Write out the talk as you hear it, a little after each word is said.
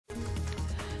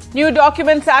New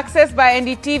documents accessed by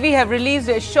NDTV have released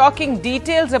shocking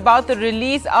details about the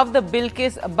release of the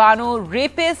Bilkis Bano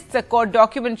rapists. A court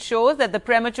document shows that the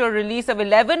premature release of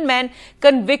 11 men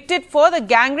convicted for the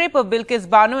gang rape of Bilkis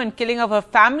Bano and killing of her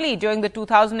family during the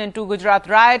 2002 Gujarat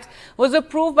riots was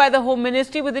approved by the Home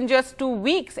Ministry within just 2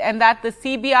 weeks, and that the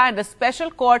CBI and the special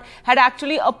court had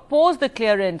actually opposed the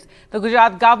clearance. The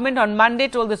Gujarat government on Monday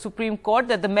told the Supreme Court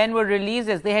that the men were released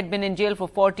as they had been in jail for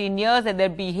 14 years and their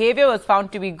behavior was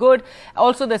found to be good.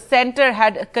 Also, the centre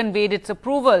had conveyed its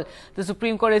approval. The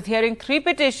Supreme Court is hearing 3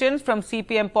 petitions from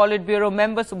CPM Politburo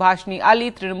member Subhashini Ali,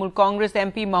 Trinamool Congress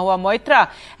MP Mahua Moitra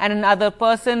and other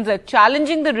persons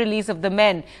challenging the release of the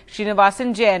men.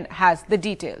 Srinivasan Jain has the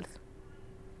details.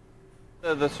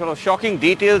 The sort of shocking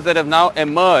details that have now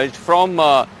emerged from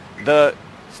the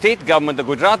state government, the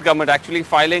Gujarat government actually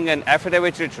filing an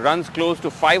affidavit which runs close to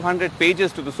 500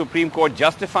 pages to the Supreme Court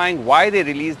justifying why they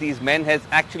released these men, has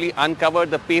actually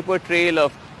uncovered the paper trail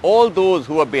of all those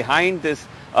who are behind this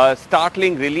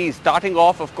startling release. Starting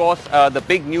off, of course, the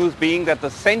big news being that the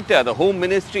centre, the Home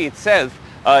Ministry itself,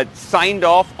 signed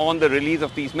off on the release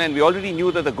of these men. We already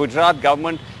knew that the Gujarat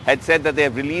government had said that they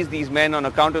have released these men on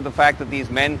account of the fact that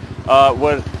these men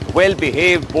were well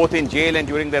behaved both in jail and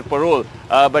during their parole.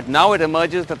 But now it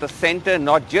emerges that the centre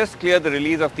not just cleared the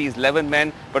release of these 11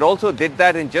 men, but also did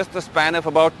that in just the span of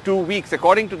about 2 weeks.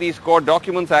 According to these court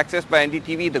documents accessed by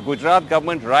NDTV, the Gujarat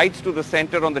government writes to the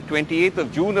centre on the 28th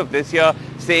of June of this year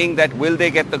saying that will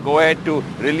they get the go-ahead to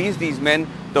release these men.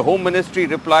 The Home Ministry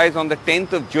replies on the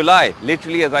 10th of July,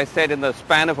 literally as I said in the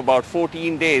span of about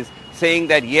 14 days, saying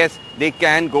that yes, they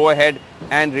can go ahead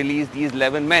and release these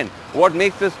 11 men. What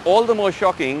makes this all the more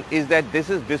shocking is that this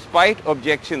is despite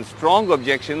objections, strong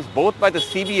objections, both by the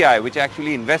CBI, which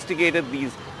actually investigated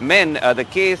these men, the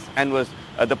case, and was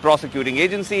the prosecuting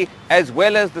agency, as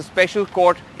well as the special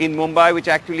court in Mumbai, which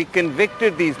actually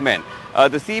convicted these men.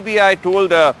 The CBI told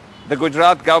the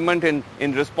Gujarat government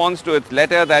in response to its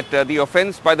letter that the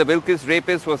offence by the Bilkis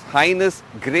rapists was heinous,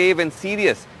 grave and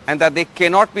serious, and that they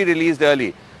cannot be released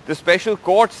early. The special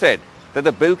court said that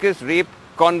the Bilkis rape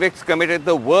convicts committed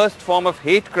the worst form of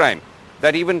hate crime,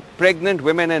 that even pregnant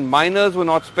women and minors were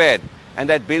not spared, and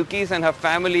that Bilkis and her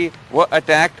family were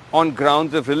attacked on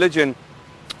grounds of religion,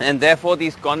 and therefore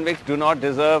these convicts do not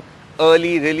deserve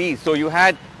early release. So you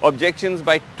had objections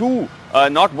by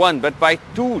not one, but by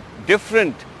 2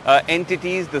 different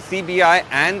entities, the CBI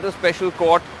and the special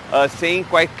court, saying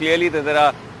quite clearly that there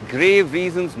are grave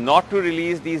reasons not to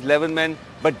release these 11 men.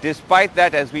 But despite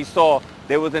that, as we saw,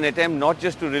 there was an attempt not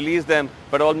just to release them,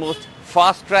 but almost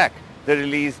fast-track the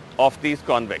release of these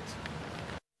convicts.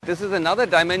 This is another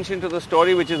dimension to the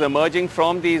story which is emerging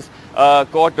from these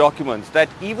court documents, that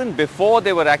even before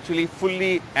they were actually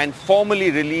fully and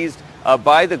formally released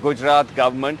by the Gujarat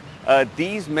government,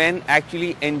 these men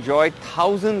actually enjoyed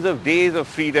thousands of days of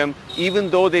freedom, even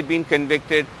though they'd been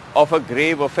convicted of a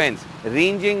grave offence,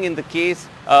 ranging in the case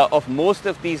of most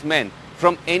of these men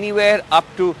from anywhere up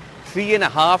to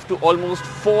 3.5 to almost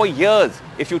 4 years,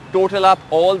 if you total up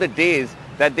all the days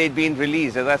that they'd been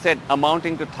released. As I said,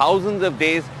 amounting to thousands of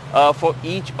days for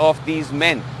each of these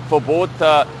men, for both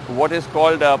what is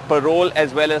called parole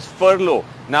as well as furlough.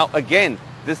 Now again,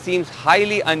 this seems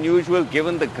highly unusual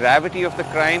given the gravity of the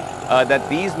crime, that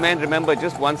these men, remember,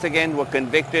 just once again were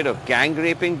convicted of gang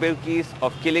raping Bilkis,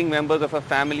 of killing members of her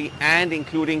family and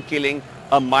including killing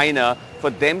a minor. For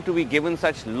them to be given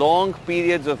such long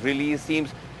periods of release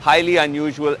seems highly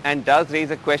unusual and does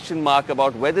raise a question mark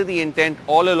about whether the intent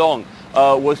all along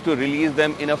was to release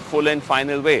them in a full and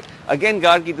final way. Again,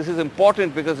 Gargi, this is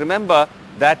important because remember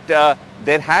that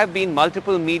there have been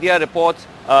multiple media reports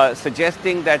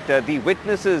suggesting that the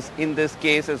witnesses in this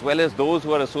case, as well as those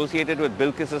who are associated with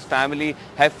Bilkis's family,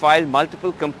 have filed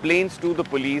multiple complaints to the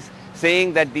police,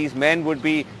 saying that these men would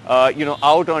be,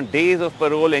 out on days of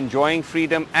parole, enjoying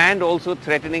freedom, and also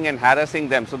threatening and harassing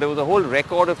them. So there was a whole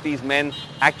record of these men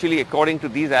actually, according to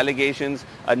these allegations,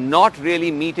 not really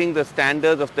meeting the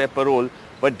standards of their parole.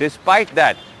 But despite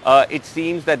that, it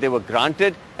seems that they were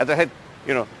granted, as I had,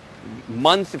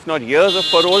 months, if not years of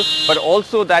parole, but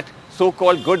also that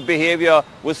so-called good behavior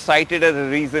was cited as a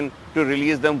reason to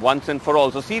release them once and for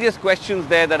all. So serious questions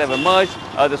there that have emerged.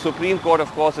 The Supreme Court,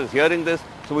 of course, is hearing this,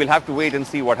 so we'll have to wait and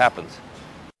see what happens.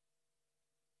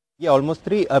 Yeah, almost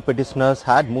three petitioners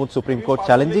had moved Supreme Court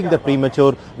challenging the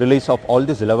premature release of all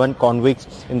these 11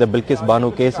 convicts in the Bilkis Bano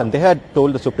case, and they had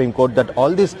told the Supreme Court that all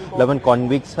these 11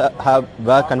 convicts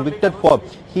were convicted for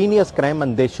heinous crime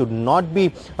and they should not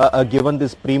be given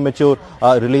this premature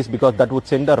release because that would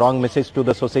send a wrong message to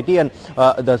the society. And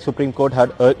the Supreme Court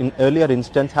had in earlier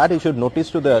instance had issued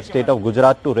notice to the state of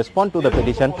Gujarat to respond to the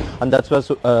petition, and that's why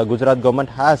Gujarat government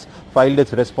has filed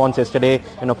its response yesterday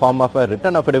in a form of a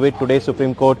written affidavit. Today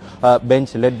Supreme Court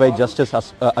bench led by Justice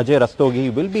Ajay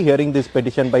Rastogi will be hearing this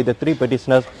petition by the three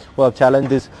petitioners who have challenged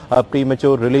this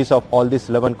premature release of all these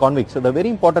 11 convicts. So the very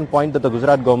important point that the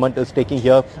Gujarat government is taking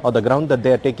here, or the ground that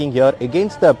they are taking here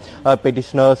against the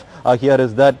petitioners here,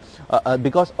 is that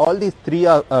because all these three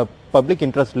are public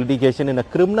interest litigation in a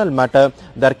criminal matter,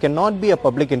 there cannot be a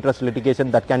public interest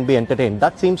litigation that can be entertained.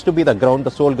 That seems to be the ground,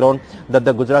 the sole ground that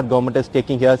the Gujarat government is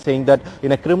taking here, saying that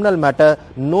in a criminal matter,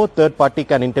 no third party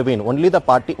can intervene. Only the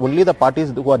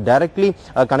parties who are directly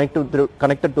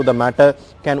connected to the matter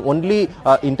can only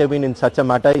intervene in such a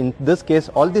matter. In this case,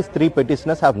 all these three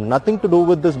petitioners have nothing to do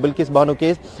with this Bilkis Bano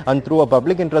case, and through a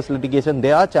public interest litigation,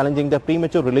 they are challenging the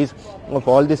premature release of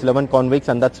all these 11 convicts,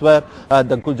 and that's where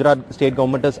the Gujarat state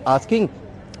government is asking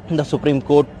the Supreme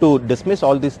Court to dismiss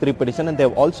all these three petitions, and they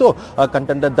have also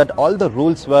contended that all the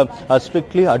rules were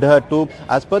strictly adhered to.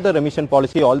 As per the remission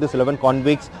policy, all these 11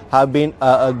 convicts have been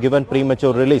given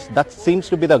premature release. That seems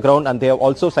to be the ground, and they have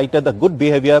also cited the good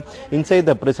behavior inside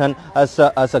the prison as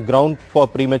a ground for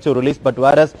premature release. But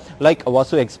whereas, like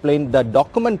Vasu explained, the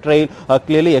document trail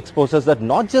clearly exposes that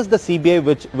not just the CBI,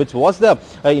 which was the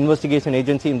investigation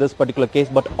agency in this particular case,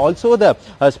 but also the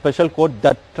special court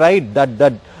that tried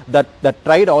that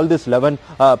tried all these 11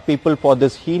 people for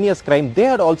this heinous crime. They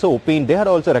had also opined, they had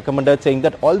also recommended, saying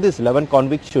that all these 11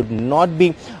 convicts should not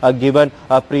be given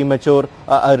a premature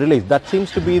release. That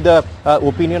seems to be the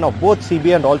opinion of both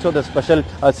CBI and also the special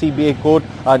CBI court.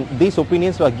 And these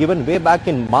opinions were given way back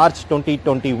in March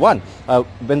 2021.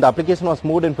 When the application was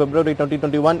moved in February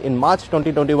 2021, in March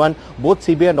 2021, both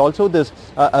CBI and also this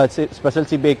special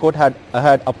CBI court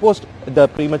had opposed the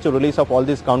premature release of all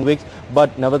these convicts.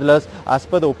 But nevertheless, as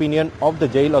per the opinion of the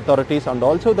jail authorities and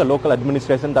also the local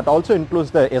administration, that also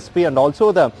includes the SP and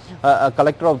also the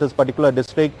collector of this particular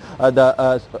district,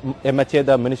 the MHA,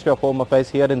 the Ministry of Home Affairs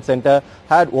here in Centre,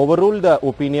 had overruled the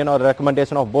opinion or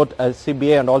recommendation of both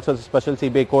CBI and also the special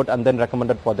CBI court, and then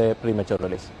recommended for the premature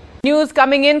release. News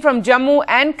coming in from Jammu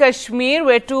and Kashmir,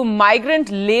 where two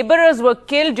migrant labourers were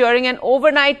killed during an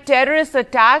overnight terrorist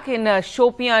attack in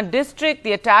Shopian district.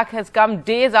 The attack has come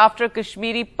days after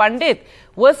Kashmiri Pandit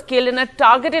was killed in a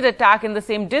targeted attack in the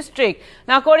same district.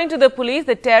 Now, according to the police,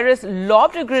 the terrorists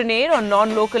lobbed a grenade on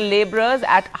non-local labourers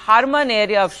at Harman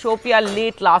area of Shopian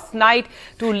late last night.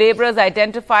 Two labourers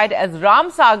identified as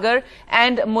Ram Sagar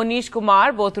and Monish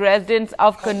Kumar, both residents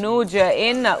of Kanauj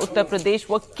in Uttar Pradesh,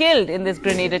 were killed in this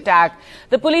grenade attack.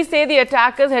 The police say the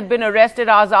attackers had been arrested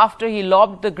hours after he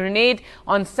lobbed the grenade.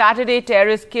 On Saturday,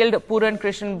 terrorists killed Puran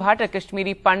Krishan Bhatt, a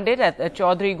Kashmiri Pandit, at the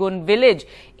Chaudhry Gun village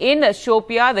in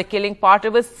Shopian. The killing part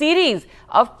of a series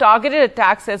of targeted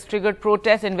attacks has triggered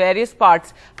protests in various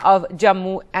parts of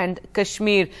Jammu and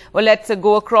Kashmir. Well, let's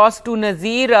go across to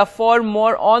Nazir for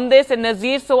more on this. And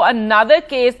Nazir, so another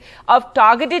case of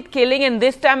targeted killing, and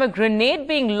this time a grenade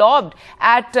being lobbed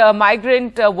at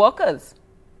migrant workers.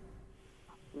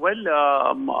 Well,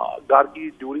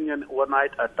 Gargi, during an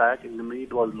overnight attack, a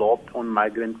grenade was lobbed on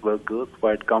migrant workers who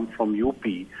had come from UP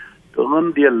to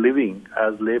earn their living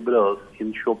as labourers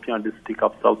in Shopian district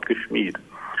of South Kashmir.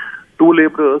 Two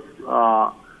labourers,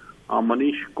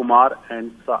 Manish Kumar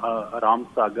and Ram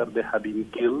Sagar, they have been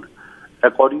killed.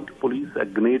 According to police, a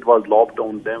grenade was lobbed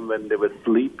on them when they were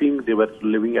sleeping. They were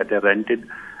living at a rented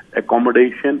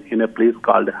accommodation in a place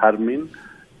called Harman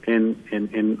in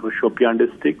Shopian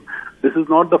district. This is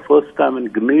not the first time a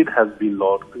grenade has been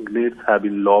lobbed. Grenades have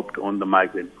been lobbed on the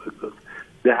migrant workers.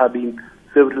 There have been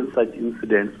several such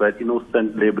incidents where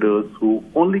innocent laborers who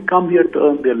only come here to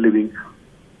earn their living,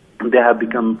 they have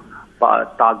become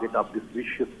target of this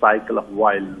vicious cycle of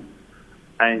violence.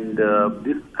 And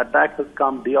this attack has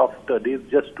come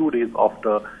just 2 days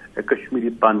after a Kashmiri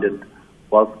Pandit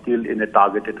was killed in a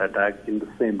targeted attack in the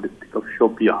same district of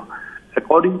Shopian.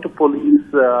 According to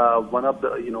police, one of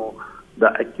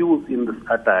the accused in this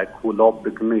attack who lobbed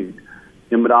the grenade,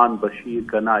 Imran Bashir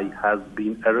Ganai, has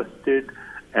been arrested,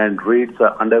 and raids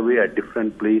are underway at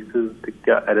different places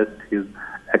to arrest his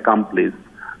accomplice.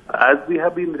 As we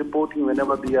have been reporting,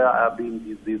 whenever there have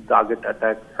been these target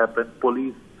attacks happen,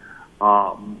 police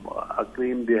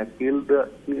claim they have killed the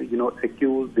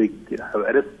accused, they have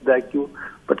arrested the accused,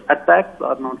 but attacks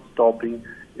are not stopping.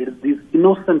 It is these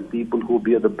innocent people who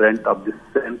bear the brunt of this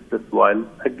senseless violence.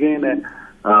 Again,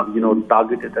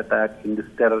 targeted attack in this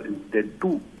terror incident.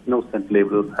 2 innocent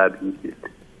laborers have been killed.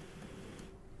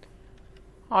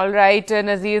 All right,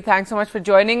 Nazir, thanks so much for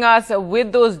joining us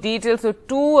with those details. So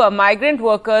 2 migrant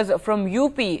workers from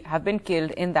UP have been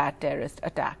killed in that terrorist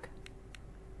attack.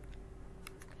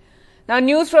 Now,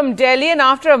 news from Delhi, and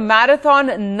after a marathon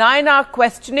 9-hour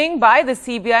questioning by the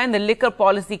CBI in the liquor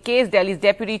policy case, Delhi's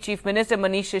Deputy Chief Minister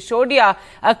Manish Sisodia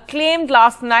claimed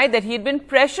last night that he had been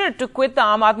pressured to quit the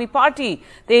Aam Aadmi Party.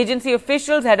 The agency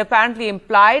officials had apparently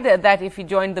implied that if he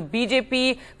joined the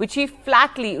BJP, which he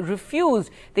flatly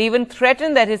refused. They even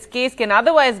threatened that his case can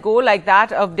otherwise go like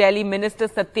that of Delhi Minister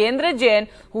Satyendra Jain,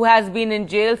 who has been in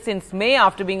jail since May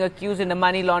after being accused in a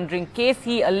money laundering case.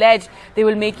 He alleged they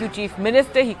will make you Chief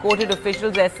Minister. He quoted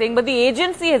officials as saying, but the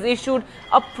agency has issued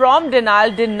a prompt denial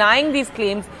denying these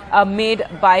claims made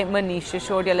by Manish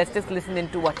Sisodia. Let's just listen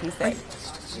into what he said.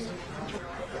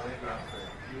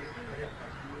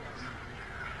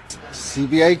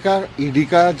 CBI का ED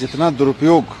का जितना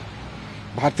दुरुपयोग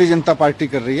Bharatiya Janata party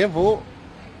कर रही है वो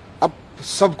अब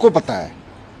सबको पता है।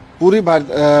 पूरी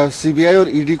सीबीआई और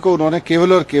ईडी को उन्होंने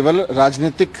केवल और केवल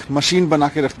राजनीतिक मशीन बना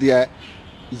के रख दिया है।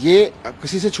 ये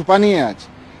किसी से छुपा नहीं है आज।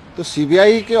 तो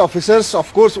सीबीआई के ऑफिसर्स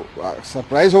ऑफ कोर्स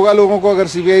सरप्राइज होगा लोगों को अगर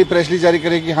सीबीआई प्रेस रिलीज जारी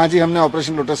करेगी, हाँ जी हमने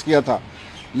ऑपरेशन लोटस किया था,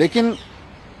 लेकिन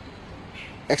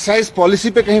एक्साइज पॉलिसी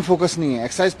पे कहीं फोकस नहीं है।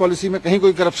 एक्साइज पॉलिसी में कहीं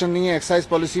कोई करप्शन नहीं है, एक्साइज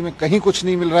पॉलिसी में कहीं कुछ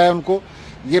नहीं मिल रहा है उनको।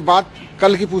 ये बात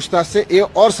कल की पूछताछ से ये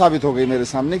और साबित हो गई मेरे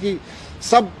सामने कि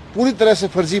सब पूरी तरह से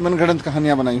फर्जी मनगढ़ंत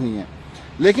कहानियां बनाई हुई हैं।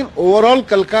 लेकिन ओवरऑल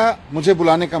कल का मुझे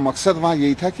बुलाने का मकसद वहां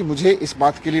यही था कि मुझे इस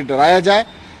बात के लिए डराया जाए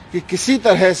कि किसी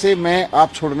तरह से मैं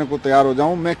आप छोड़ने को तैयार हो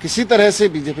जाऊं, मैं किसी तरह से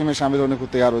बीजेपी में शामिल होने को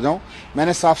तैयार हो जाऊं।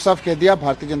 मैंने साफ साफ कह दिया,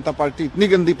 भारतीय जनता पार्टी इतनी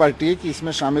गंदी पार्टी है कि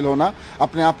इसमें शामिल होना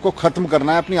अपने आप को खत्म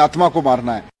करना है, अपनी आत्मा को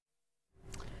मारना है।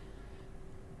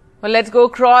 Well, let's go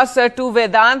across to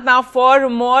Vedant now for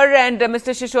more, and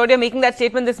Mr. Sisodia making that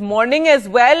statement this morning as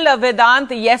well. Vedant,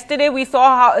 yesterday we saw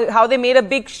how they made a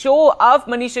big show of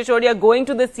Manish Sisodia going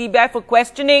to the CBI for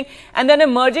questioning and then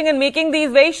emerging and making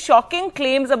these very shocking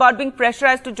claims about being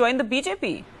pressurized to join the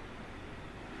BJP.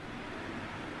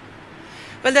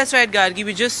 Well, that's right, Gargi.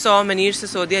 We just saw Manish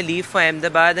Sisodia leave for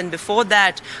Ahmedabad, and before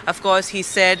that, of course, he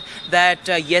said that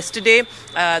yesterday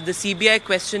the CBI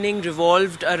questioning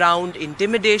revolved around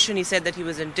intimidation. He said that he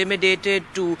was intimidated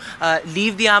to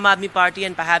leave the Aam Aadmi Party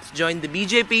and perhaps join the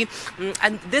BJP.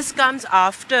 And this comes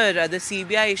after the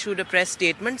CBI issued a press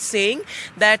statement saying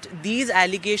that these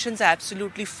allegations are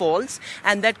absolutely false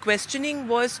and that questioning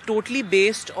was totally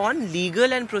based on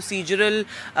legal and procedural,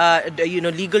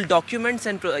 legal documents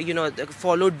and,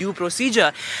 followed due procedure.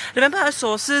 Remember, our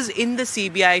sources in the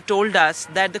CBI told us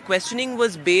that the questioning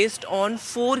was based on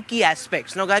 4 key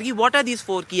aspects. Now, Gargi, what are these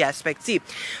 4 key aspects? See,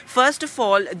 first of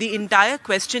all, the entire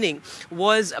questioning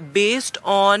was based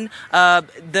on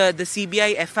the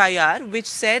CBI FIR, which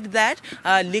said that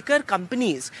liquor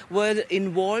companies were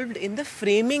involved in the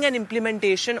framing and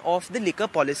implementation of the liquor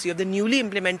policy, of the newly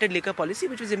implemented liquor policy,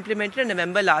 which was implemented in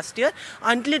November last year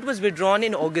until it was withdrawn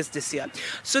in August this year.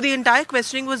 So the entire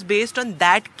questioning was based on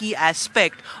that key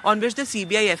aspect on which the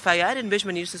CBI FIR, in which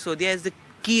Manish Sisodia is the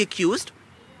key accused,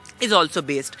 is also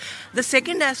based. The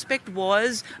second aspect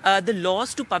was the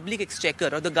loss to public exchequer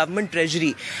or the government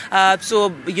treasury.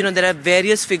 There are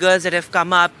various figures that have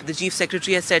come up. The Chief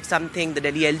Secretary has said something, the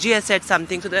Delhi LG has said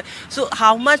something. So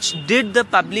how much did the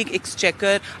public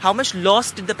exchequer, how much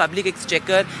loss did the public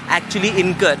exchequer actually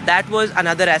incur? That was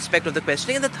another aspect of the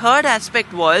questioning. And the third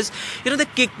aspect was, the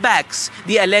kickbacks,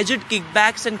 the alleged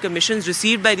kickbacks and commissions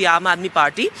received by the Aam Aadmi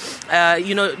Party,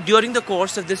 during the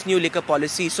course of this new liquor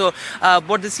policy. So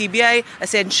what the CBI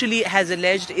essentially has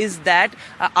alleged is that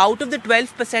out of the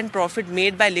 12% profit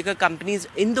made by liquor companies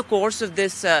in the course of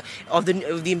this of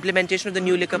the implementation of the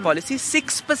new liquor policy,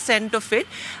 6% of it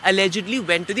allegedly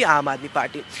went to the Aam Aadmi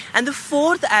Party. And the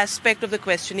fourth aspect of the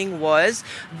questioning was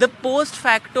the post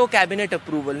facto cabinet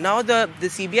approval. Now the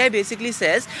CBI basically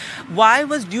says, why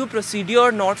was due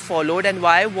procedure not followed and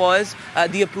why was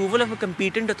the approval of a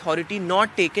competent authority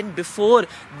not taken before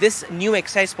this new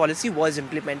excise policy was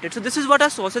implemented? So this is what our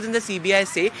sources in the CBI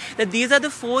say, that these are the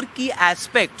 4 key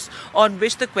aspects on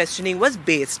which the questioning was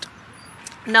based.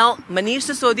 Now, Manish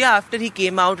Sisodia, after he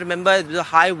came out, remember the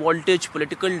high voltage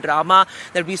political drama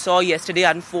that we saw yesterday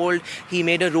unfold. He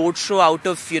made a roadshow out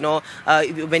of,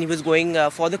 when he was going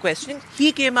for the questioning.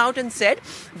 He came out and said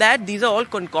that these are all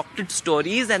concocted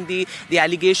stories and the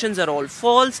allegations are all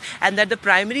false, and that the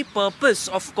primary purpose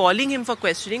of calling him for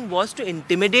questioning was to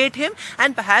intimidate him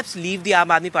and perhaps leave the Aam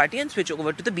Aadmi Party and switch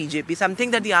over to the BJP,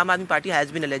 something that the Aam Aadmi Party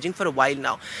has been alleging for a while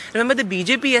now. Remember, the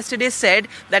BJP yesterday said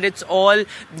that it's all,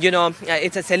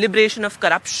 it's a celebration of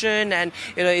corruption, and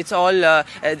it's all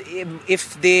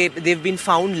if they've been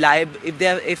found liable,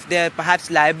 if they're perhaps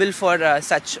liable for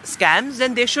such scams,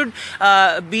 then they should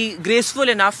be graceful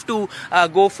enough to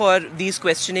go for these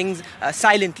questionings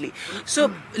silently.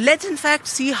 So let's in fact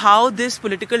see how this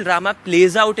political drama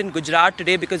plays out in Gujarat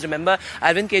today, because remember,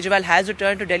 Arvind Kejriwal has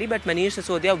returned to Delhi, but Manish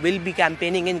Sisodia will be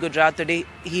campaigning in Gujarat today.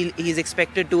 He's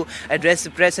expected to address the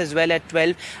press as well at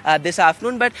 12 this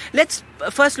afternoon. But let's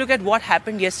first look at what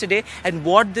happened yesterday and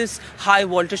what this high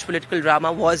voltage political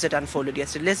drama was that unfolded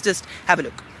yesterday. Let's just have a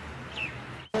look.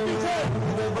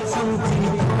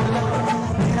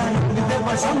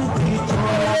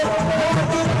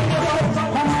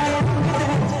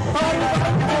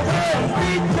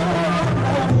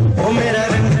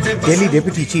 Delhi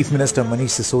Deputy Chief Minister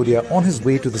Manish Sisodia on his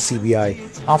way to the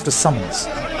CBI after summons,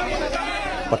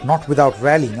 but not without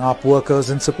rallying AAP workers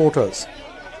and supporters.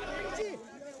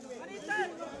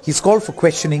 He's called for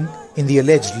questioning in the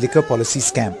alleged liquor policy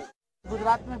scam.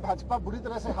 Gujarat में भाजपा बुरी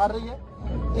तरह से हार रही है,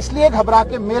 इसलिए घबरा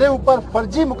के मेरे ऊपर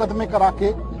फर्जी मुकदमे करा के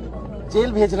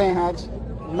जेल भेज रहे हैं आज।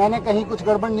 मैंने कहीं कुछ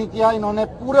गड़बड़ नहीं किया, इन्होंने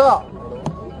पूरा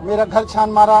मेरा घर छान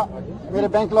मारा, मेरे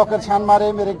बैंक लॉकर छान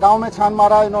मारे, मेरे गांव में छान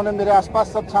मारा, इन्होंने मेरे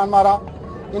आसपास सब छान मारा।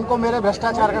 इनको मेरे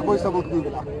भ्रष्टाचार का कोई सबूत नहीं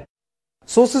मिला।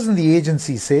 Sources in the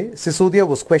agency say Sisodia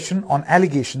was questioned on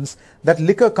allegations that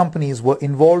liquor companies were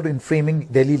involved in framing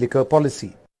Delhi liquor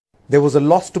policy. There was a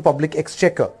loss to public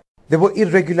exchequer. There were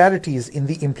irregularities in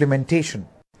the implementation,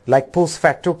 like post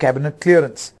facto cabinet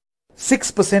clearance,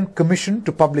 6% commission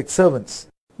to public servants.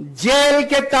 Jail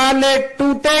के ताले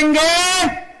टूटेंगे,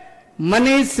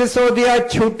 Manish Sisodia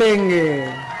छूटेंगे.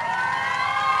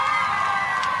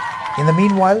 In the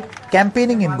meanwhile,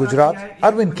 campaigning in Gujarat,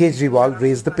 Arvind Kejriwal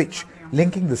raised the pitch,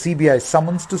 linking the CBI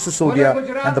summons to Sisodia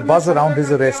and the buzz around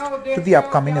his arrest to the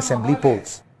upcoming assembly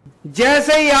polls.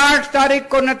 जैसे ही 8 तारीख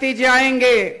को नतीजे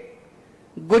आएंगे,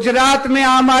 गुजरात में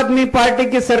आम आदमी पार्टी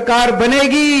की सरकार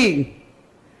बनेगी,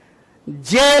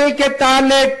 जेल के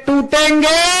ताले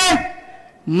टूटेंगे,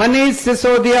 मनीष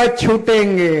सिसोदिया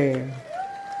छूटेंगे.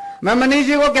 मैं मनीष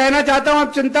जी को कहना चाहता हूं,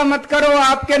 आप चिंता मत करो,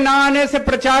 आपके ना आने से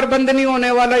प्रचार बंद नहीं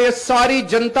होने वाला. ये सारी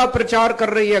जनता प्रचार कर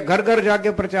रही है, घर घर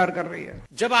जाके प्रचार कर रही है.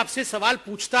 जब आपसे सवाल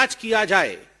पूछताछ किया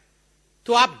जाए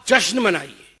तो आप जश्न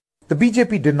मनाइए. The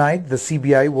BJP denied the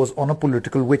CBI was on a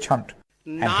political witch hunt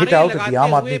and hit out at the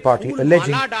Aam Aadmi Party,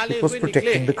 alleging it was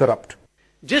protecting the corrupt.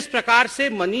 जिस प्रकार से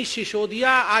मनीष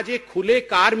सिसोदिया आज एक खुले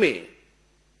कार में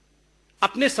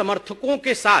अपने समर्थकों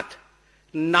के साथ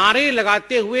नारे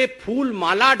लगाते हुए, फूल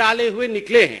माला डाले हुए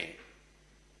निकले हैं,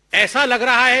 ऐसा लग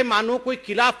रहा है मानो कोई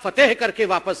किला फतेह करके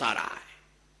वापस आ रहा है.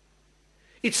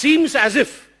 It seems as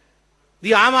if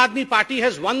the Aam Aadmi Party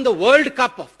has won the World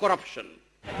Cup of corruption.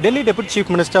 Delhi Deputy Chief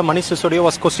Minister Manish Sisodia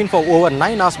was questioned for over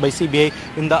 9 hours by CBI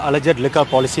in the alleged liquor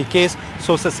policy case.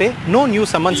 Sources say no new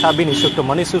summons have been issued to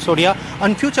Manish Sisodia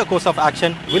and future course of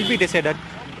action will be decided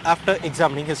after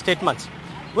examining his statements.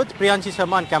 With Priyanshi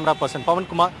Sharma and camera person Pawan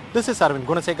Kumar, this is Arvind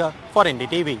Gunasekar for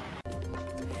NDTV.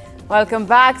 Welcome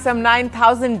back. Some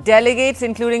 9,000 delegates,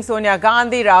 including Sonia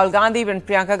Gandhi, Rahul Gandhi and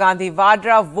Priyanka Gandhi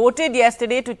Vadra, voted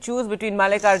yesterday to choose between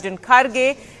Mallikarjun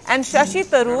Kharge and Shashi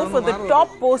Tharoor for the top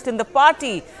post in the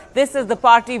party. This is the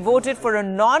party voted for a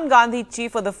non-Gandhi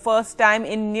chief for the first time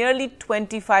in nearly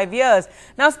 25 years.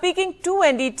 Now, speaking to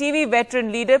NDTV,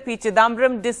 veteran leader P.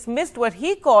 Chidambaram dismissed what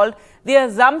he called the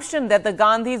assumption that the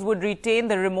Gandhis would retain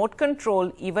the remote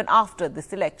control even after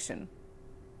this election.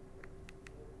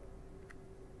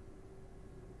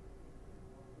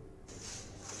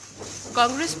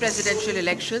 Congress presidential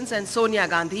elections and Sonia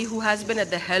Gandhi, who has been at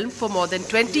the helm for more than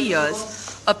 20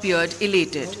 years, appeared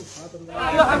elated.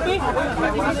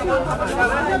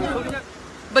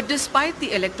 But despite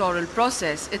the electoral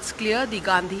process, it's clear the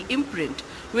Gandhi imprint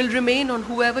will remain on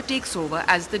whoever takes over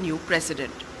as the new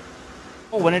president.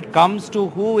 When it comes to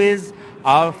who is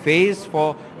our face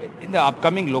for in the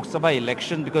upcoming Lok Sabha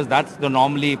election, because that's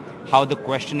normally how the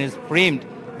question is framed,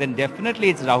 then definitely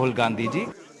it's Rahul Gandhi ji.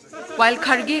 While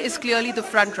Kharge is clearly the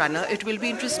front-runner, it will be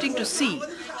interesting to see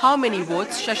how many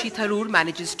votes Shashi Tharoor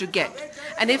manages to get,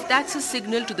 and if that's a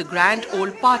signal to the grand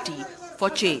old party for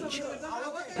change.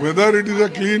 Whether it is a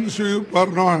clean sweep or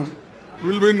not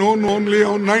will be known only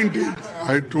on 19th.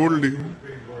 I told him,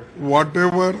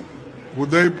 whatever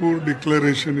Udaipur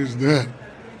declaration is there,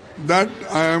 that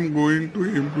I am going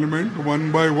to implement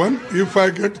one by one if I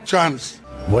get chance.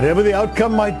 Whatever the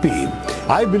outcome might be,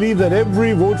 I believe that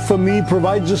every vote for me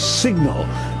provides a signal,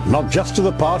 not just to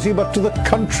the party but to the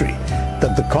country,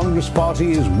 that the Congress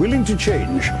party is willing to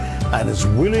change and is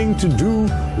willing to do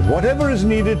whatever is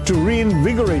needed to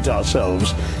reinvigorate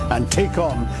ourselves and take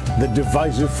on the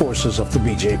divisive forces of the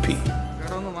BJP.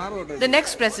 The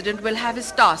next president will have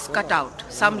his task cut out.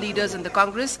 Some leaders in the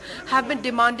Congress have been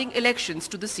demanding elections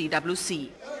to the CWC.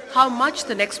 How much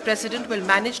the next president will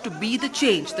manage to be the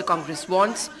change the Congress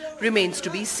wants remains to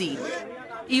be seen.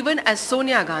 Even as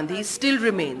Sonia Gandhi still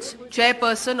remains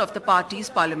chairperson of the party's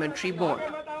parliamentary board.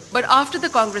 But after the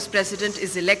Congress president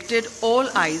is elected, all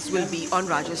eyes will be on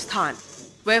Rajasthan,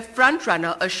 where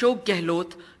front-runner Ashok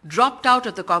Gehlot dropped out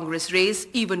of the Congress race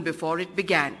even before it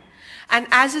began. And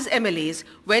as his MLAs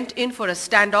went in for a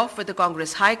standoff with the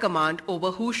Congress High Command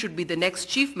over who should be the next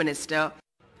Chief Minister,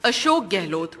 Ashok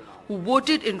Gehlot, who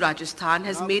voted in Rajasthan,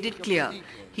 has made it clear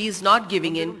he is not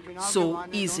giving in so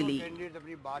easily.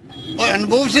 और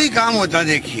अनुभव से ही काम होता है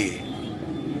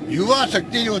देखिए युवा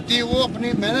शक्ति जो होती है वो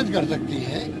अपनी मेहनत कर सकती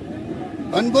है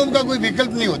अनुभव का कोई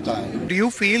विकल्प नहीं होता है Do you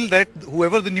feel that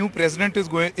whoever the new president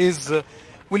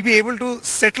will be able to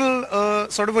settle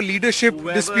sort of a leadership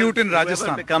dispute in Rajasthan?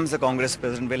 Whoever becomes the Congress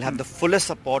president will have the fullest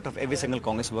support of every single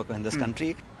Congress worker in this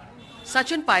country.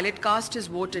 Sachin Pilot cast his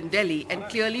vote in Delhi, and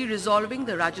clearly resolving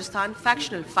the Rajasthan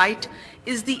factional fight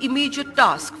is the immediate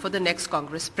task for the next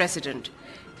Congress president.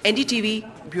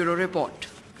 NDTV Bureau Report.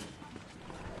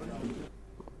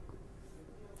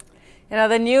 In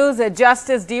other news,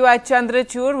 Justice DY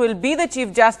Chandrachud will be the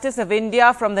Chief Justice of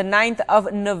India from the 9th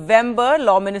of November.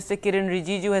 Law Minister Kiran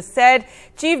Rijiju has said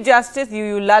Chief Justice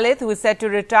UU Lalit, who is set to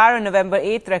retire on November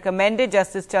 8th, recommended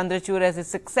Justice Chandrachud as his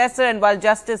successor. And while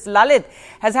Justice Lalit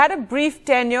has had a brief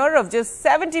tenure of just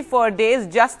 74 days,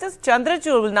 Justice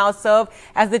Chandrachud will now serve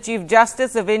as the Chief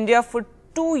Justice of India for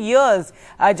 2 years.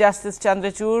 Justice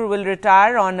Chandrachud will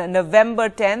retire on November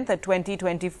 10th,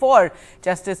 2024.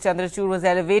 Justice Chandrachud was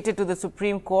elevated to the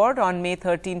Supreme Court on May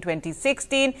 13,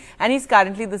 2016, and he's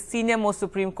currently the senior-most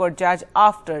Supreme Court judge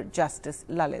after Justice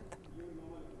Lalit.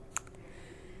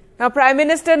 Now, Prime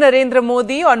Minister Narendra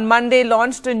Modi on Monday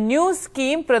launched a new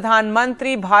scheme, Pradhan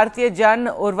Mantri Bharatiya Jan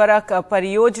Urvarak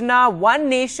Pariyojana, One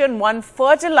Nation, One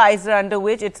Fertilizer, under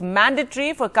which it's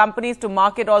mandatory for companies to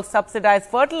market all subsidized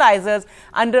fertilizers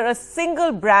under a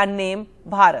single brand name,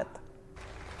 Bharat.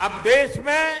 अब देश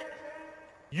में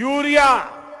urea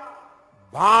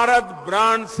Bharat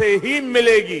brand से ही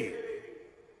मिलेगी।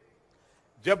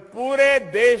 जब पूरे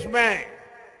देश में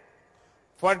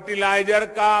fertiliser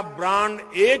का ब्रांड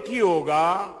एक ही होगा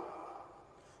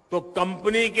तो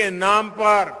कंपनी के नाम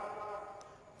पर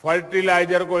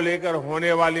फर्टिलाइजर को लेकर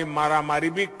होने वाली मारामारी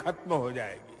भी खत्म हो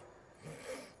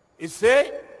जाएगी। इससे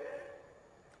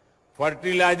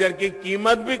फर्टिलाइजर की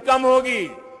कीमत भी कम होगी,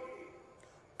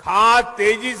 खाद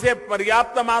तेजी से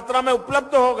पर्याप्त मात्रा में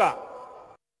उपलब्ध होगा।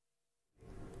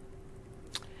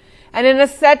 And in a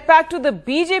setback to the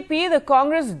BJP, the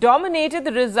Congress dominated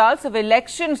the results of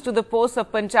elections to the posts of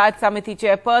Panchayat Samiti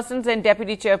chairpersons and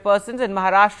deputy chairpersons in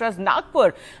Maharashtra's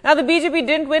Nagpur. Now, the BJP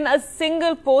didn't win a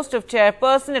single post of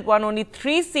chairperson. It won only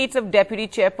 3 seats of deputy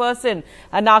chairperson.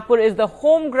 Nagpur is the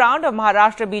home ground of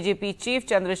Maharashtra BJP chief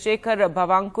Chandrasekhar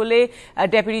Bavankule,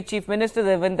 Deputy Chief Minister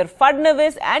Devendra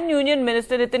Fadnavis and Union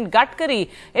Minister Nitin Gadkari.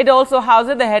 It also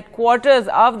houses the headquarters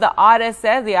of the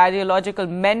RSS, the ideological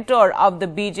mentor of the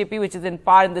BJP, which is in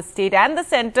power in the state and the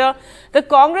centre. The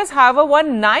Congress, however,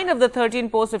 won 9 of the 13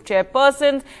 posts of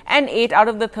chairpersons and 8 out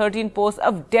of the 13 posts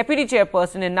of deputy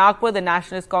chairperson. In Nagpur, the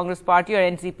Nationalist Congress Party, or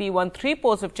NCP, won 3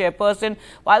 posts of chairperson,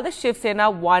 while the Shiv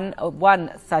Sena won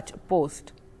 1 such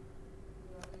post.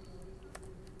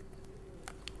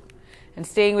 And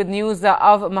staying with news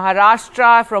of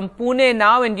Maharashtra from Pune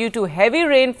now, and due to heavy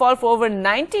rainfall for over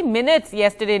 90 minutes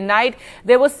yesterday night,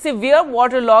 there was severe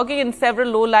waterlogging in several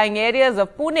low-lying areas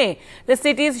of Pune. The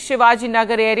city's Shivaji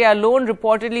Nagar area alone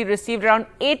reportedly received around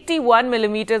 81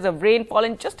 millimeters of rainfall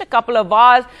in just a couple of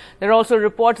hours. There are also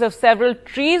reports of several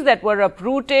trees that were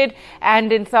uprooted,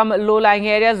 and in some low-lying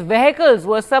areas, vehicles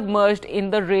were submerged in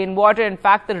the rainwater. In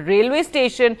fact, the railway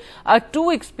station too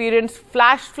experienced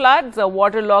flash floods.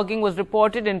 Waterlogging was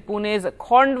reported in Pune's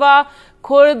Khondwa,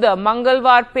 Khurd,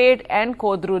 Mangalwarpet and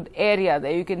Kodrud area.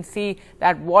 There you can see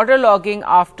that waterlogging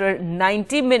after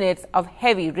 90 minutes of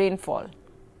heavy rainfall.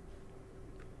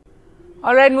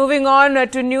 All right, moving on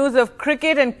to news of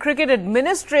cricket and cricket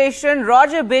administration.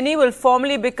 Roger Binny will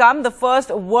formally become the first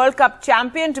World Cup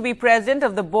champion to be president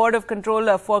of the Board of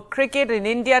Control for Cricket in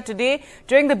India today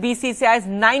during the BCCI's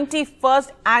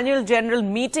 91st annual general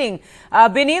meeting.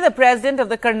 Binny, the president of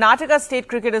the Karnataka State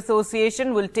Cricket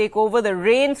Association, will take over the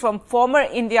reins from former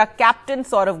India captain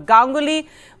Sourav Ganguly.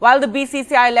 While the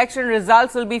BCCI election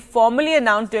results will be formally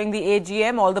announced during the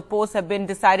AGM, all the posts have been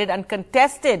decided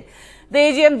uncontested. The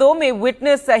AGM, though, may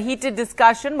witness a heated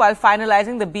discussion while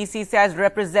finalizing the BCCI's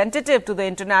representative to the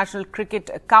International Cricket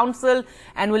Council.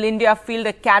 And will India field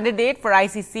a candidate for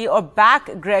ICC or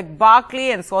back Greg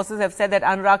Barkley? And sources have said that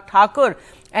Anurag Thakur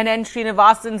and N.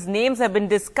 Srinivasan's names have been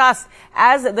discussed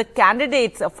as the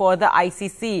candidates for the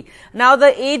ICC. Now, the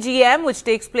AGM, which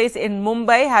takes place in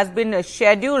Mumbai, has been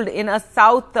scheduled in a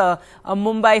South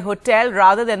Mumbai hotel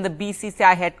rather than the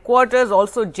BCCI headquarters.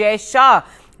 Also, Jai Shah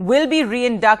will be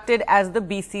re-inducted as the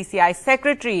BCCI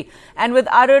secretary. And with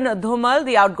Arun Dhumal,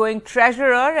 the outgoing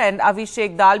treasurer, and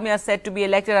Abhishek Dalmia set to be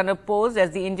elected unopposed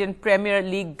as the Indian Premier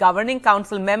League Governing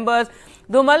Council members,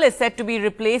 Dhumal is set to be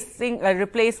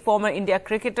replace former India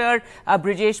cricketer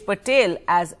Brijesh Patel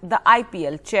as the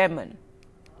IPL chairman.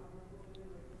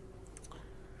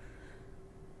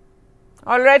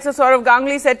 All right, so Sourav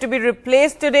Ganguly said to be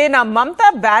replaced today. Now,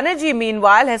 Mamata Banerjee,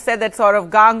 meanwhile, has said that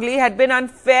Sourav Ganguly had been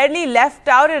unfairly left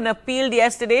out and appealed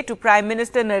yesterday to Prime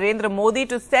Minister Narendra Modi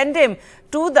to send him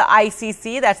to the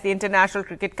ICC, that's the International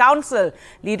Cricket Council.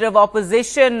 Leader of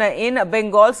opposition in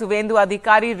Bengal, Suvendu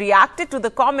Adhikari, reacted to the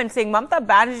comment saying Mamata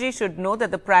Banerjee should know that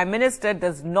the Prime Minister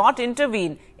does not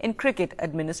intervene in cricket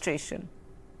administration.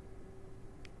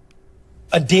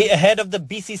 A day ahead of the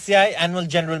BCCI annual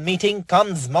general meeting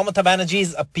comes Mamata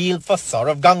Banerjee's appeal for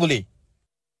Sourav Ganguly.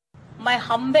 My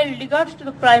humble regards to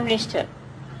the Prime Minister.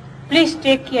 Please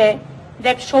take care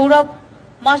that Sourav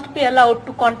must be allowed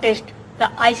to contest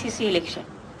the ICC election.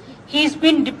 He has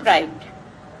been deprived.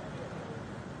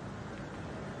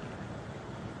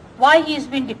 Why he has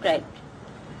been deprived?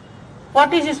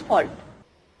 What is his fault?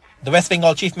 The West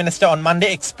Bengal Chief Minister on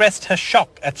Monday expressed her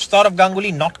shock at Sourav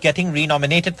Ganguly not getting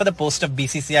re-nominated for the post of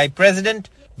BCCI President,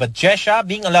 but Jai Shah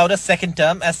being allowed a second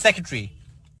term as Secretary.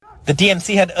 The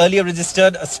TMC had earlier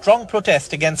registered a strong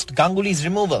protest against Ganguly's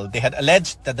removal. They had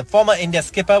alleged that the former India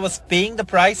skipper was paying the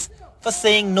price for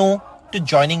saying no to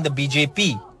joining the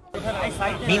BJP.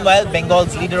 Meanwhile,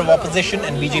 Bengal's leader of opposition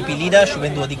and BJP leader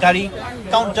Suvendu Adhikari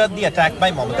countered the attack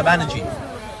by Mamata Banerjee.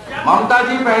 ममता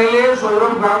जी पहले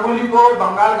सौरभ गांगुली को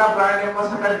बंगाल का brand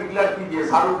ambassador declare कीजिए।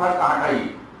 शाहरुख खान कहां गई?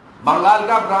 बंगाल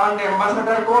का brand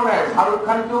ambassador कौन है? शाहरुख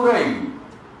खान क्यों रही?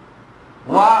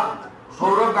 वहां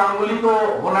सौरभ गांगुली को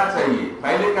होना चाहिए।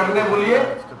 पहले करने बोलिए,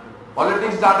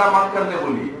 पॉलिटिक्स ज्यादा मत करने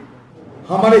बोलिए।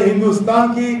 हमारे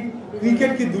हिंदुस्तान की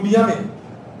क्रिकेट की दुनिया में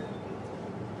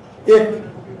एक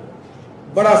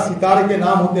बड़ा सितारे के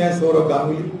नाम होते हैं सौरभ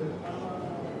गांगुली।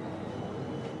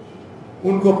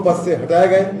 उनको पद से हटाए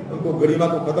गए, उनको गरिमा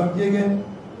को खत्म किए गए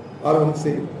और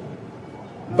उनसे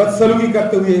बदसलूकी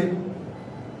करते हुए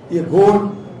ये घोर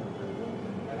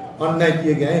अन्याय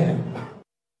किए गए हैं।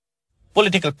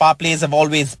 Political power plays have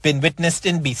always been witnessed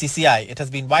in BCCI. It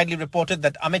has been widely reported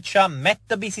that Amit Shah met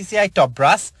the BCCI top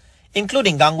brass,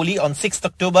 including Ganguly, on 6th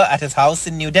October at his house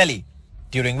in New Delhi,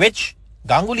 during which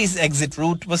Ganguly's exit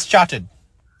route was charted.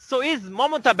 So is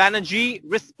Mamata Banerjee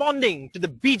responding to the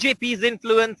BJP's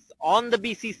influence on the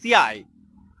BCCI?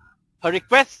 Her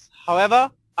requests,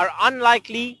 however, are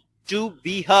unlikely to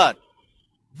be heard.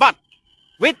 But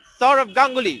with Sourav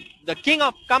Ganguly, the king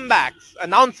of comebacks,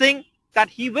 announcing that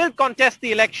he will contest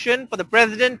the election for the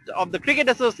president of the Cricket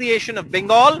Association of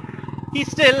Bengal, he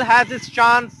still has his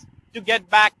chance to get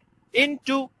back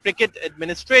into cricket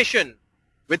administration.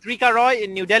 With Rika Roy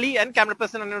in New Delhi and camera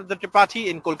person Anuruddha Tripathi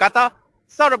in Kolkata,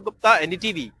 Saurabh Gupta,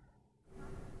 NDTV.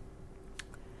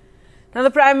 Now,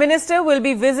 the Prime Minister will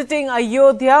be visiting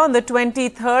Ayodhya on the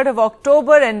 23rd of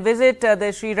October and visit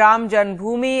the Sri Ram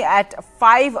Janmabhoomi at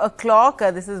 5 o'clock.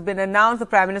 This has been announced. The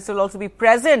Prime Minister will also be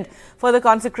present for the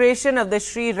consecration of the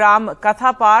Sri Ram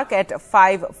Katha Park at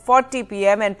 5:40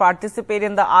 p.m. and participate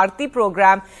in the Aarti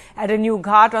program at a new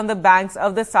ghat on the banks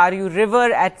of the Saryu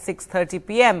River at 6:30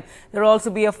 p.m. There will also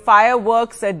be a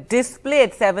fireworks display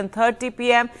at 7:30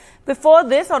 p.m. Before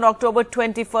this, on October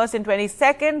 21st and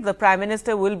 22nd, the Prime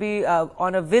Minister will be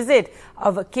on a visit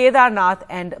of Kedarnath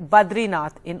and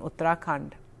Badrinath in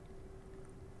Uttarakhand.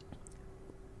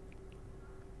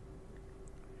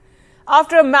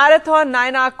 After a marathon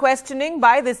 9-hour questioning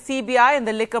by the CBI in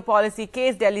the liquor policy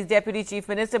case, Delhi's Deputy Chief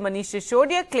Minister Manish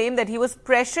Sisodia claimed that he was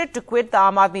pressured to quit the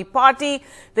Aam Aadmi Party.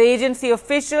 The agency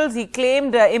officials, he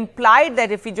claimed, implied that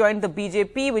if he joined the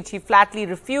BJP, which he flatly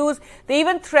refused, they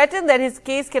even threatened that his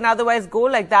case can otherwise go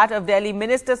like that of Delhi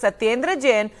Minister Satyendra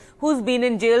Jain, who's been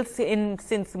in jail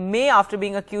since May after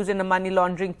being accused in a money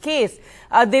laundering case.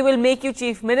 They will make you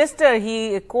Chief Minister,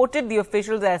 he quoted the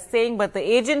officials as saying, but the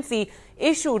agency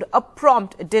issued a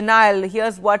prompt denial.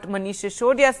 Here's what Manish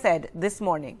Sisodia said this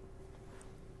morning.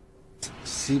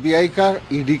 CBI का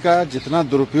ED का जितना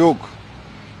दुरुपयोग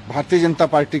Bharatiya Janata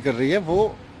party कर रही है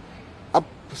वो अब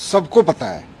सबको पता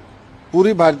है।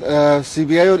 पूरी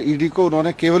सीबीआई और ईडी को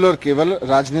उन्होंने केवल और केवल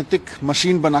राजनीतिक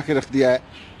मशीन बना के रख दिया है।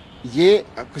 ये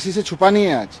किसी से छुपा नहीं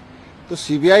है आज। तो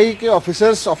सीबीआई के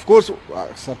ऑफिसर्स ऑफ कोर्स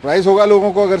सरप्राइज होगा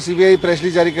लोगों को अगर सीबीआई प्रेस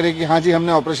रिलीज जारी करे कि हाँ जी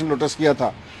हमने ऑपरेशन लोटस किया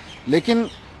था, लेकिन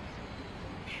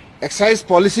एक्साइज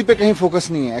पॉलिसी पे कहीं फोकस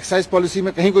नहीं है। एक्साइज पॉलिसी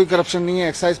में कहीं कोई करप्शन नहीं है,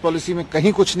 एक्साइज पॉलिसी में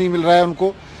कहीं कुछ नहीं मिल रहा है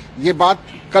उनको। ये बात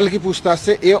कल की पूछताछ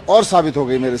से ये और साबित हो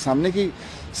गई मेरे सामने कि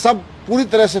सब पूरी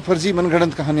तरह से फर्जी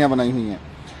मनगढ़ंत कहानियां बनाई हुई हैं।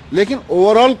 लेकिन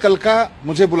ओवरऑल कल का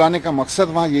मुझे बुलाने का मकसद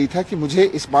वहां यही था कि मुझे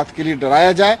इस बात के लिए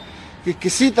डराया जाए कि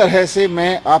किसी तरह से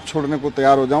मैं आप छोड़ने को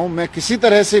तैयार हो जाऊं, मैं किसी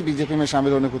तरह से बीजेपी में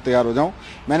शामिल होने को तैयार हो जाऊं।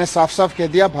 मैंने साफ साफ कह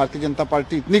दिया, भारतीय जनता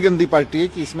पार्टी इतनी गंदी पार्टी है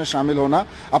कि इसमें शामिल होना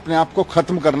अपने आप को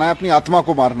खत्म करना है, अपनी आत्मा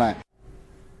को मारना है।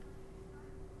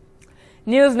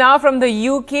 News now from the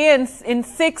UK. In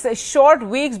 6 short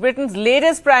weeks, Britain's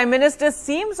latest Prime Minister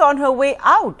seems on her way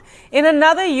out. In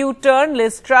another U-turn,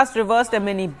 Liz Truss reversed a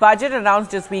mini budget announced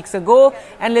just weeks ago,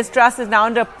 and Liz Truss is now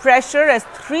under pressure as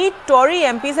 3 Tory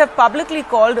MPs have publicly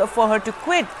called for her to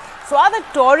quit. So are the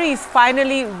Tories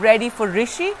finally ready for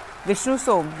Rishi? Vishnu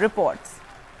Som reports.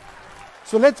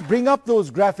 So let's bring up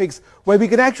those graphics where we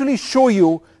can actually show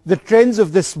you the trends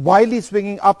of this wildly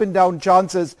swinging up and down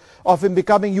chances of him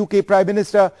becoming UK Prime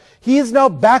Minister. He is now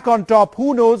back on top.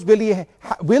 Who knows,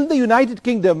 will the United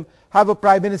Kingdom have a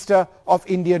Prime Minister of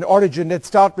Indian origin? Let's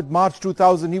start with March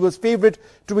 2000. He was favourite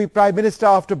to be Prime Minister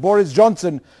after Boris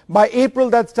Johnson. By April,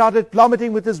 that started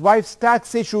plummeting with his wife's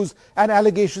tax issues and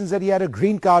allegations that he had a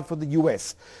green card for the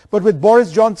US. But with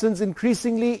Boris Johnson's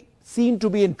increasingly seen to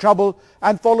be in trouble,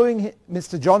 and following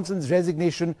Mr. Johnson's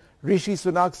resignation, Rishi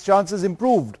Sunak's chances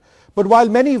improved. But while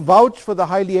many vouch for the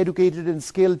highly educated and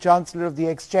skilled Chancellor of the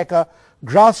Exchequer,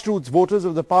 grassroots voters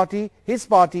of the party, his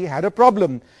party, had a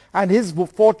problem, and his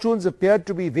fortunes appeared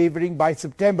to be wavering by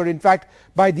September. In fact,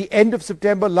 by the end of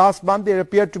September last month, there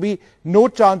appeared to be no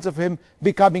chance of him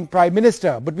becoming Prime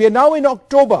Minister. But we are now in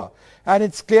October, and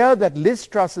it's clear that Liz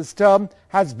Truss's term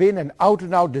has been an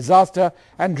out-and-out disaster,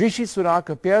 and Rishi Sunak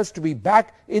appears to be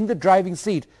back in the driving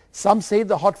seat. Some say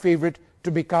the hot favourite to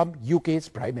become UK's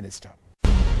Prime Minister.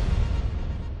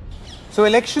 So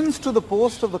elections to the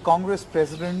post of the Congress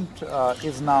President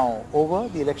is now over.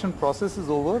 The election process is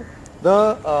over.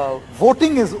 The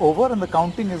voting is over, and the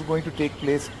counting is going to take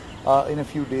place in a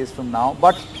few days from now.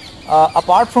 But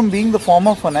apart from being the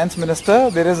former Finance Minister,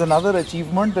 there is another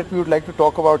achievement that we would like to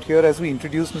talk about here as we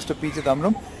introduce Mr. P.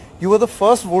 Chidambaram. You were the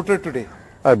first voter today.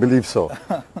 I believe so.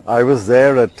 I was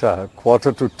there at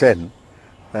 9:45,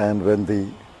 and when the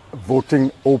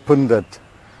voting opened at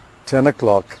 10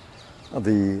 o'clock,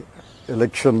 the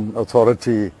election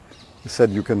authority said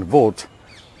you can vote.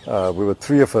 We were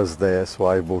 3 of us there, so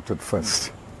I voted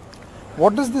first.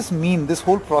 What does this mean, this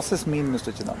whole process mean,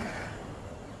 Mr. Chidambaram?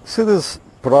 See, this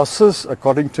process,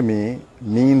 according to me,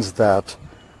 means that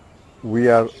we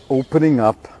are opening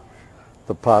up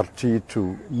the party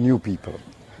to new people.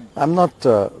 I'm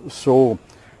not so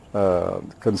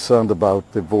concerned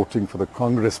about the voting for the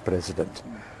Congress President,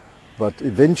 but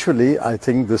eventually I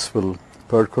think this will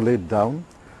percolate down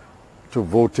to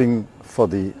voting for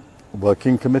the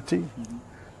Working Committee,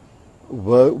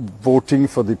 voting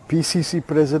for the PCC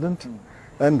President,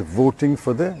 and voting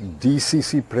for the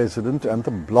DCC President and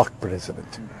the Bloc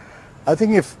President. I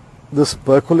think if this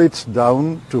percolates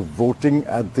down to voting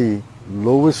at the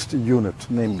lowest unit,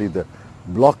 namely the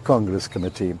Bloc Congress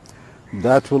Committee,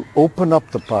 that will open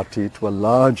up the party to a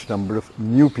large number of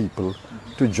new people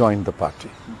to join the party.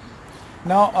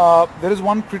 Now, there is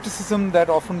one criticism that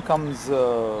often comes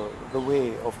the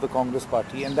way of the Congress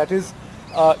party, and that is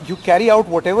you carry out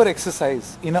whatever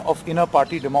exercise of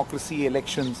inner-party democracy,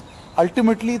 elections.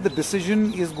 Ultimately, the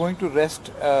decision is going to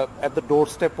rest at the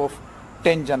doorstep of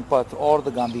 10 Janpath or the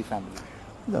Gandhi family.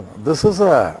 No, this is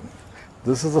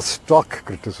a stock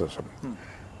criticism.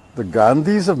 The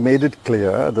Gandhis have made it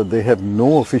clear that they have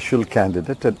no official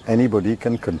candidate and anybody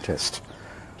can contest.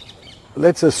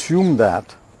 Let's assume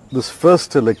that this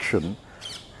first election,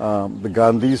 the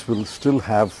Gandhis will still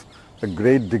have a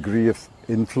great degree of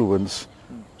influence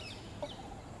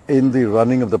in the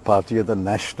running of the party at the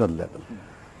national level.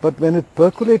 But when it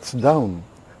percolates down,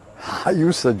 are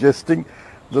you suggesting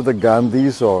that the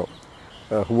Gandhis or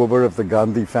whoever of the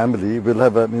Gandhi family will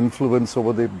have an influence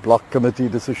over the block committee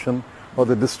decision or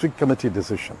the district committee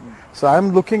decision? So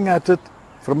I'm looking at it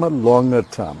from a longer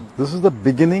term. This is the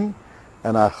beginning,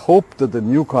 and I hope that the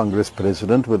new Congress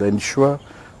president will ensure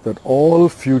that all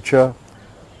future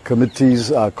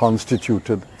committees are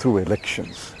constituted through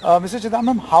elections. Mr.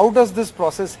 Chidambaram, how does this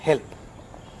process help,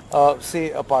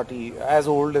 say, a party as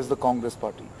old as the Congress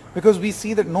party? Because we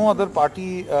see that no other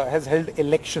party has held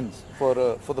elections for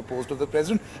the post of the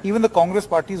president. Even the Congress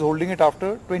party is holding it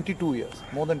after 22 years,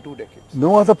 more than 2 decades.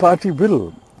 No other party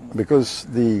will, because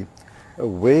the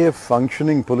way of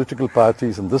functioning political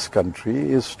parties in this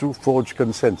country is to forge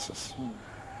consensus.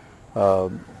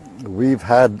 We've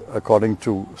had, according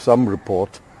to some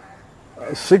report,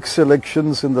 6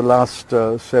 elections in the last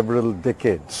several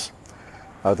decades.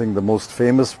 I think the most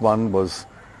famous one was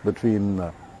between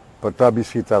Pattabhi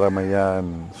Sitaramaiah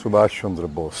and Subhash Chandra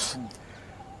Bose.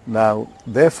 Now,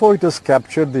 therefore, it has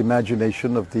captured the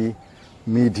imagination of the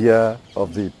media,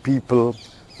 of the people,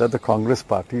 that the Congress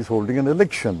party is holding an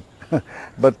election.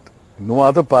 But no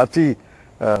other party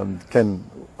can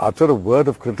utter a word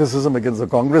of criticism against the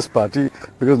Congress party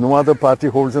because no other party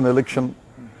holds an election.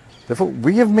 Therefore,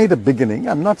 we have made a beginning.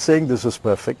 I'm not saying this is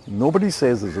perfect. Nobody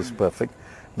says this is perfect.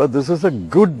 But this is a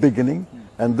good beginning,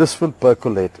 and this will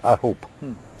percolate, I hope.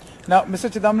 Now, Mr.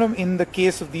 Chidambaram, in the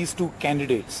case of these 2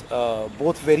 candidates,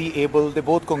 both very able, they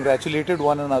both congratulated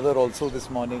one another also this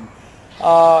morning.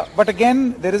 But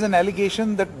again, there is an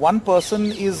allegation that one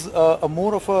person is a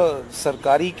more of a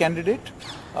Sarkari candidate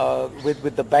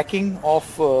with the backing of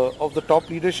the top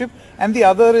leadership, and the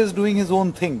other is doing his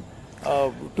own thing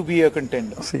to be a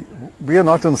contender. See, we are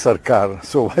not in Sarkar,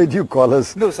 so why do you call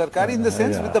us? No, Sarkari in the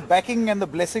sense with the backing and the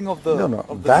blessing of the... No,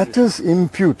 that is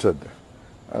imputed.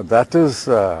 That is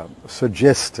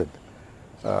suggested.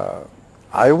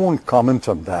 I won't comment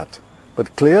on that.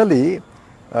 But clearly,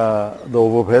 the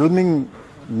overwhelming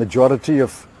majority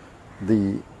of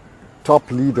the top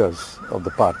leaders of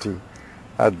the party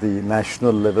at the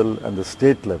national level and the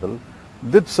state level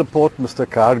did support Mr.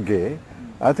 Kharge.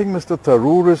 I think Mr.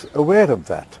 Tharoor is aware of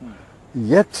that.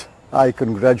 Yet, I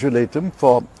congratulate him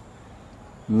for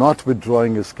not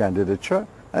withdrawing his candidature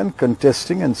and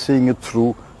contesting and seeing it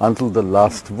through until the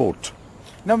last vote.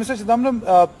 Now, Mr.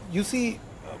 Chidambaram, you see,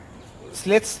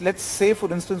 let's say,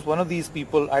 for instance, one of these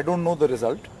people, I don't know the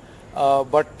result,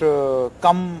 but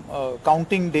come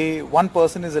counting day, one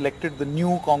person is elected the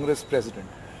new Congress president.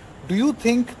 Do you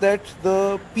think that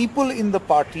the people in the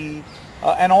party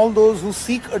and all those who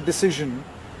seek a decision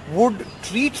would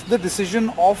treat the decision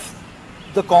of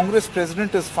the Congress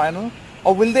president as final,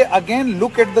 or will they again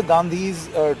look at the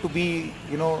Gandhis to be,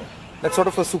 that sort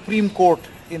of a supreme court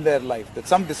in their life, that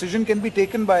some decision can be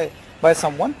taken by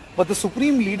someone, but the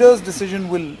supreme leader's decision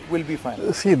will be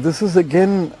final? See, this is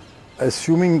again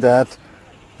assuming that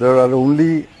there are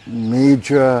only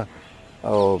major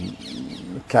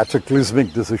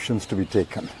cataclysmic decisions to be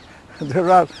taken. There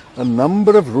are a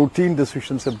number of routine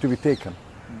decisions that have to be taken.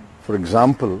 For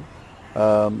example,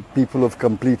 people have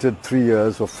completed 3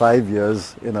 years or 5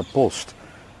 years in a post.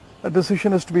 A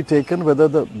decision has to be taken whether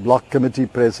the block committee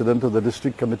president or the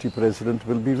district committee president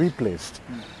will be replaced.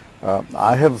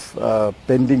 I have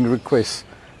pending requests.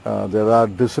 There are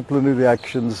disciplinary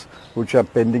actions which are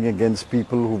pending against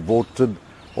people who voted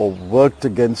or worked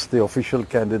against the official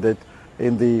candidate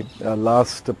in the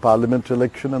last parliament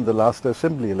election and the last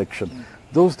assembly election.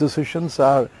 Those decisions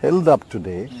are held up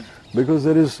today because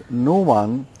there is no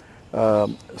one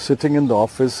sitting in the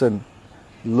office and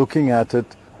looking at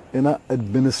it in an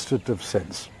administrative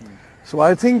sense. So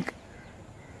I think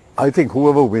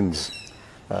whoever wins,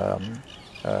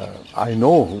 I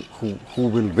know who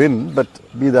will win, but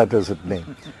be that as it may.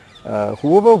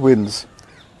 Whoever wins,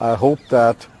 I hope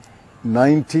that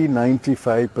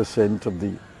 90-95% of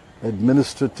the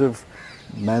administrative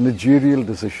managerial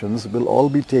decisions will all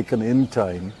be taken in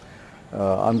time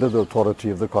under the authority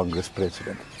of the Congress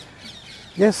president.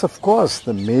 Yes, of course,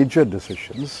 the major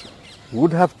decisions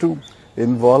would have to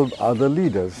involve other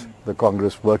leaders, the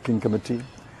Congress Working Committee,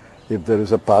 if there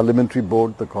is a parliamentary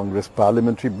board, the Congress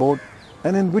Parliamentary Board,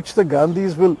 and in which the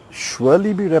Gandhis will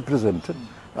surely be represented.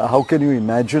 How can you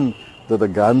imagine that the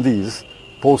Gandhis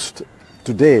post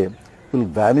today will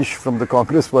vanish from the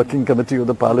Congress Working Committee or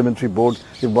the Parliamentary Board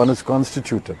if one is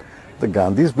constituted? The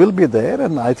Gandhis will be there,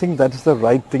 and I think that is the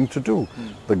right thing to do.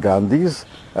 The Gandhis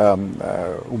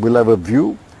will have a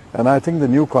view, and I think the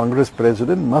new Congress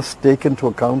president must take into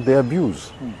account their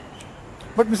views.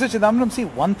 But Mr. Chidambaram, see,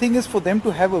 one thing is for them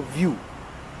to have a view,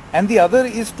 and the other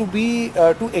is to be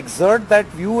to exert that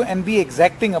view and be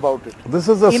exacting about it. This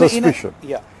is a suspicion.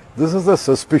 Yeah. This is a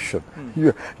suspicion.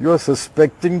 You are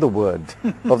suspecting the word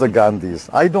of the Gandhis.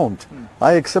 I don't.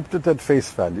 I accept it at face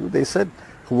value. They said,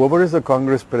 whoever is the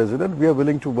Congress president, we are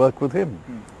willing to work with him.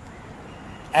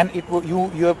 And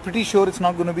you are pretty sure it's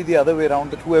not going to be the other way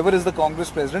around, that whoever is the Congress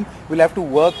president will have to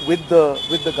work with the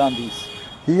Gandhis.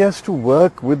 He has to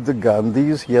work with the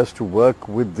Gandhis. He has to work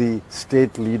with the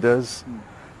state leaders.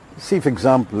 See, for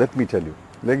example, let me tell you.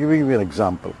 Let me give you an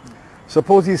example.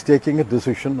 Suppose he is taking a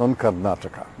decision on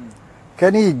Karnataka.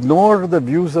 Can he ignore the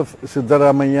views of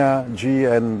Siddaramaiah ji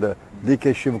and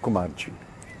DK Shivakumar ji?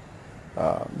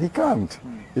 He can't.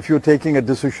 If you're taking a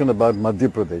decision about Madhya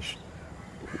Pradesh,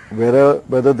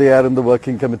 whether they are in the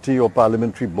working committee or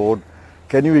parliamentary board,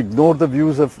 can you ignore the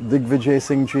views of Digvijay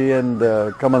Singh ji and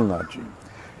Kamal Nath ji?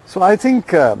 So I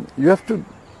think you have to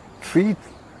treat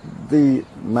the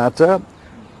matter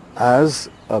as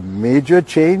a major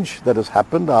change that has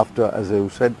happened after, as you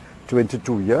said,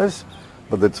 22 years.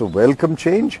 But it's a welcome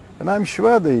change, and I'm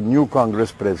sure the new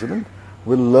Congress president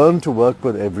will learn to work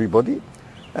with everybody,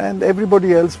 and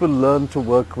everybody else will learn to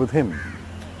work with him.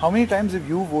 How many times have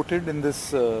you voted in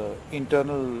this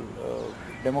internal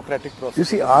democratic process? You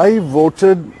see, I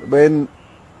voted when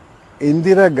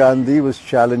Indira Gandhi was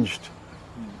challenged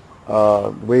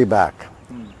way back.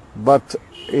 But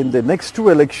in the next two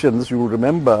elections, you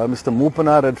remember, Mr.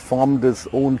 Moopanar had formed his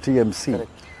own TMC. Correct.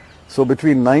 So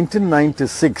between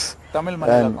 1996 Tamil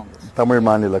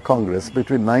Manila Congress,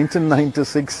 between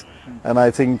 1996 and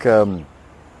I think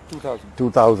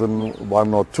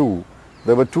 2001 or 2,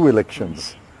 there were two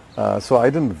elections. So I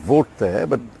didn't vote there,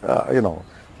 but you know,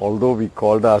 although we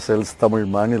called ourselves Tamil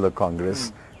Manila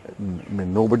Congress, I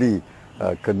mean, nobody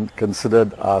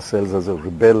considered ourselves as a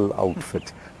rebel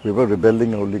outfit. We were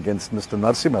rebelling only against Mr.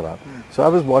 Narasimha Rao. So I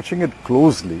was watching it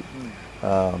closely.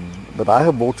 But I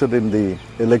have voted in the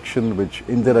election which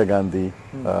Indira Gandhi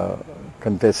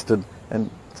contested, and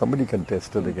somebody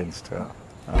contested against her.